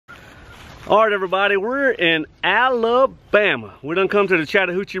All right, everybody, we're in Alabama. We done come to the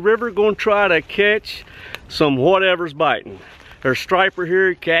Chattahoochee River, going to try to catch some whatever's biting. There's striper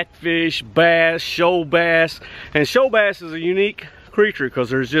here, catfish, bass, shoal bass. And shoal bass is a unique creature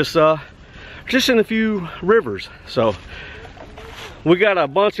because there's just in a few rivers. So we got a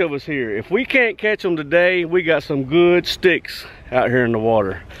bunch of us here. If we can't catch them today, we got some good sticks out here in the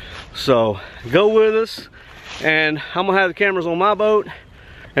water. So go with us, and I'm gonna have the cameras on my boat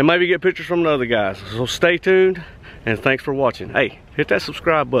and maybe get pictures from the other guys. So stay tuned, and thanks for watching. Hey, hit that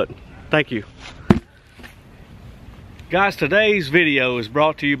subscribe button. Thank you. Guys, today's video is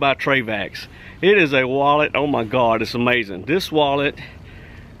brought to you by Travax. It is a wallet. Oh my God, it's amazing. This wallet,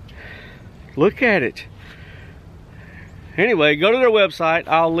 look at it. Anyway, go to their website.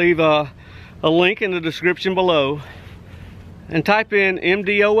 I'll leave a link in the description below, and type in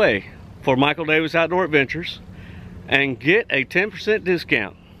MDOA for Michael Davis Outdoor Adventures and get a 10%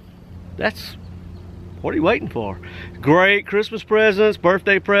 discount. What are you waiting for? Great Christmas presents,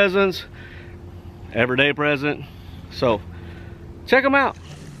 birthday presents, everyday present. So check them out.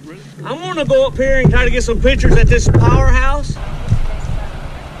 I'm gonna go up here and try to get some pictures at this powerhouse.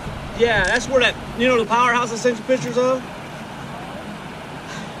 Yeah, that's where that, you know, the powerhouse I sent you pictures of.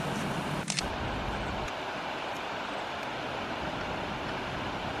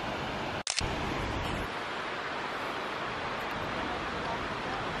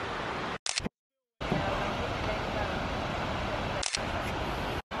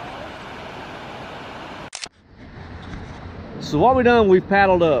 So what we done, we've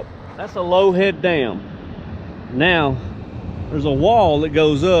paddled up. That's a low head dam. Now, there's a wall that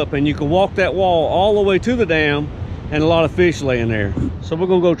goes up, and you can walk that wall all the way to the dam, and a lot of fish laying there. So we're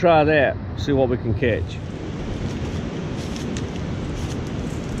gonna go try that, see what we can catch.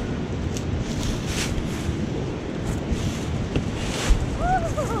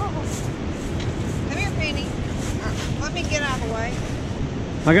 Come here, Penny. Let me get out of the way.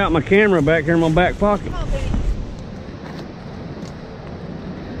 I got my camera back here in my back pocket. Come on, Penny.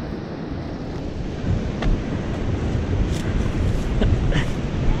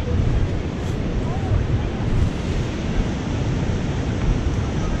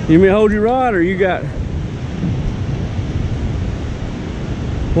 You want me to hold your rod, or you got...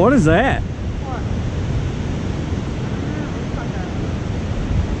 What is that? What?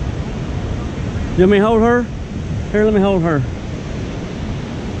 You want me to hold her? Here, let me hold her.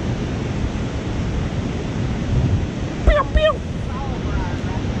 Pew, pew.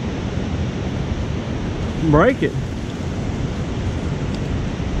 Break it.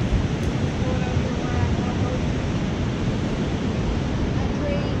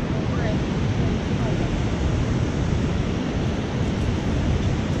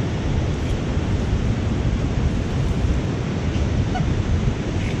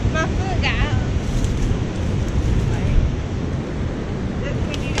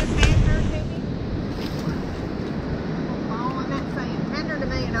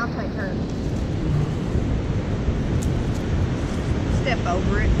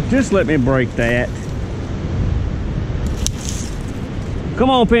 Over it. Just let me break that. Come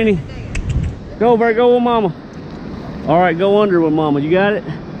on, Penny. Go over, go with Mama. All right, go under with Mama. You got it?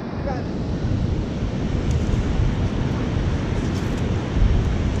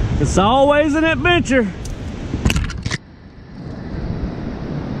 It's always an adventure.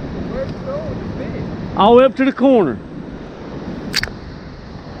 Where's it going? The fish? All the way up to the corner.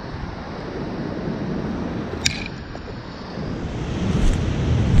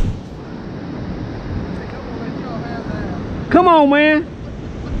 Come on, man.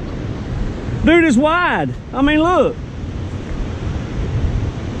 Dude, it's wide. I mean, look.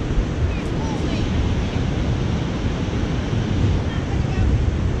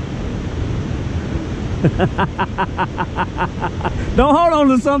 Don't hold on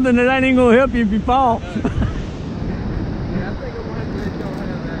to something that ain't even gonna help you if you fall. Yeah, I think I'm gonna let y'all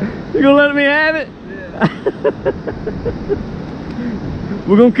have that. You gonna let me have it? Yeah.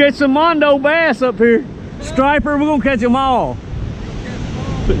 We're gonna catch some Mondo bass up here. Striper, we're gonna catch them all.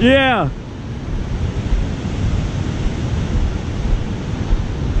 Yeah.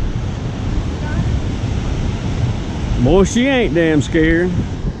 Boy, she ain't damn scared.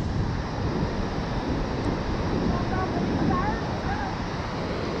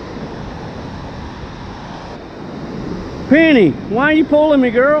 Penny, why are you pulling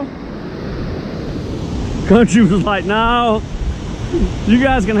me, girl? Country was like, no, you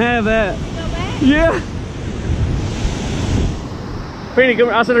guys can have that. Yeah. Penny, come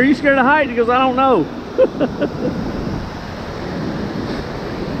here. I said, are you scared of height? He goes, I don't know.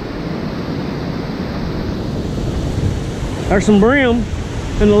 There's some brim.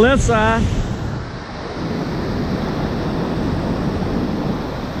 and the left side.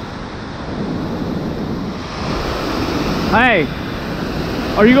 Hey,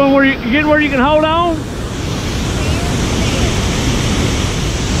 are you going where you getting where you can hold on?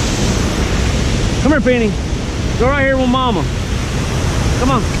 Come here, Penny. Go right here with Mama.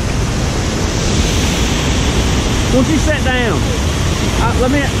 Come on. Won't you sit down?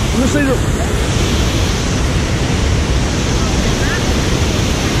 Let me see the.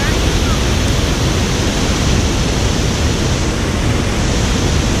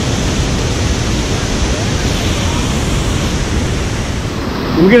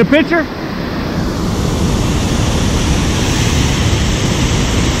 Can we get a picture?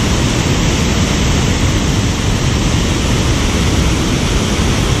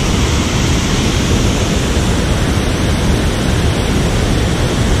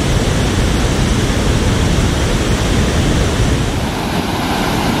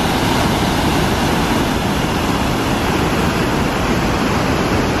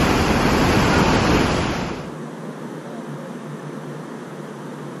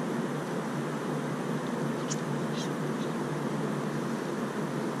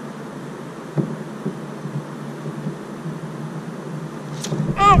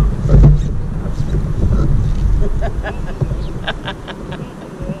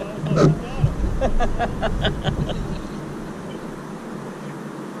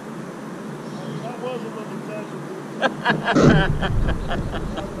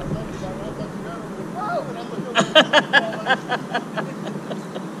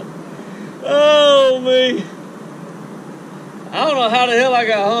 Oh me! I don't know how the hell I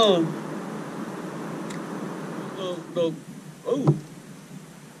got home. Oh.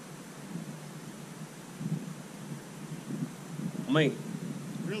 I mean,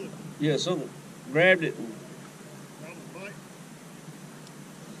 really? Yeah, someone grabbed it.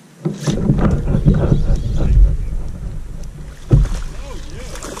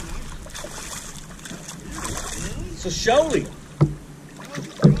 It's a shoaly.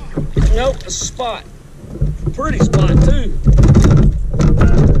 Nope, it's a spot. Pretty spot too.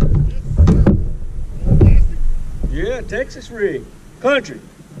 Yeah, Texas rig. Country.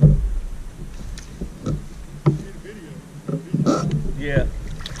 Yeah.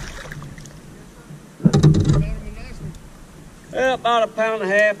 Well, about 1.5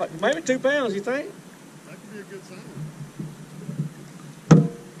 pounds, maybe 2 pounds, you think? That could be a good sign.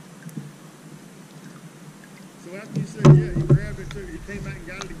 So after you said, yeah, he grabbed it too, he came back and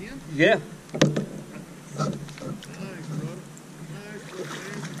got it again? Yeah. Nice, brother. Nice, brother.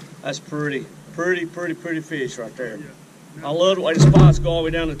 That's pretty fish right there. Yeah. I love the way the spots go all the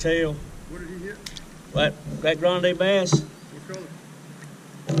way down the tail. What did he hit? That grande bass. What color?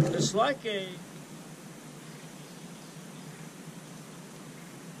 It's like a...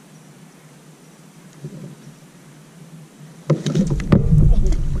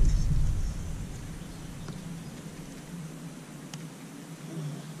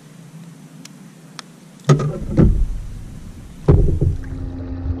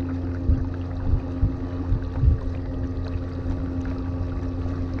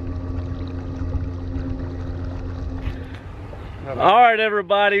 All right,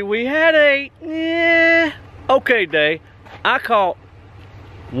 everybody, we had a okay day. I caught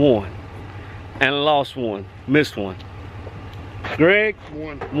one and lost one, missed one. Greg,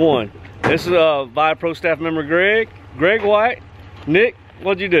 one. This is Vibe Pro staff member Greg White. Nick,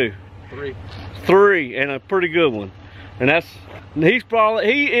 what'd you do? 3, and a pretty good one. And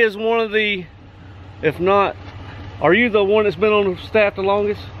he is one of the, if not, are you the one that's been on the staff the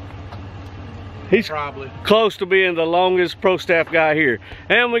longest? He's probably close to being the longest pro staff guy here.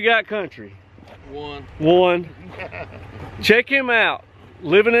 And we got Country. One. Check him out.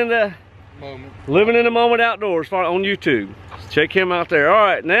 Living in the moment outdoors on YouTube. Check him out there. All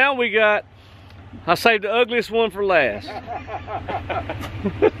right, now we got, I saved the ugliest one for last.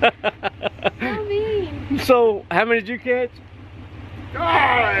 So mean. So, how many did you catch?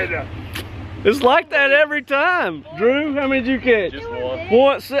 God! It's like that every time. Drew, how many did you catch? Just one.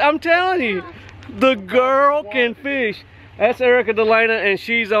 One. I'm telling you, the girl can fish. That's Erica Delana, and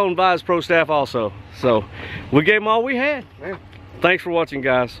she's on Vibe's Pro staff also. So, we gave them all we had. Thanks for watching,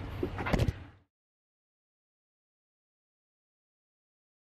 guys.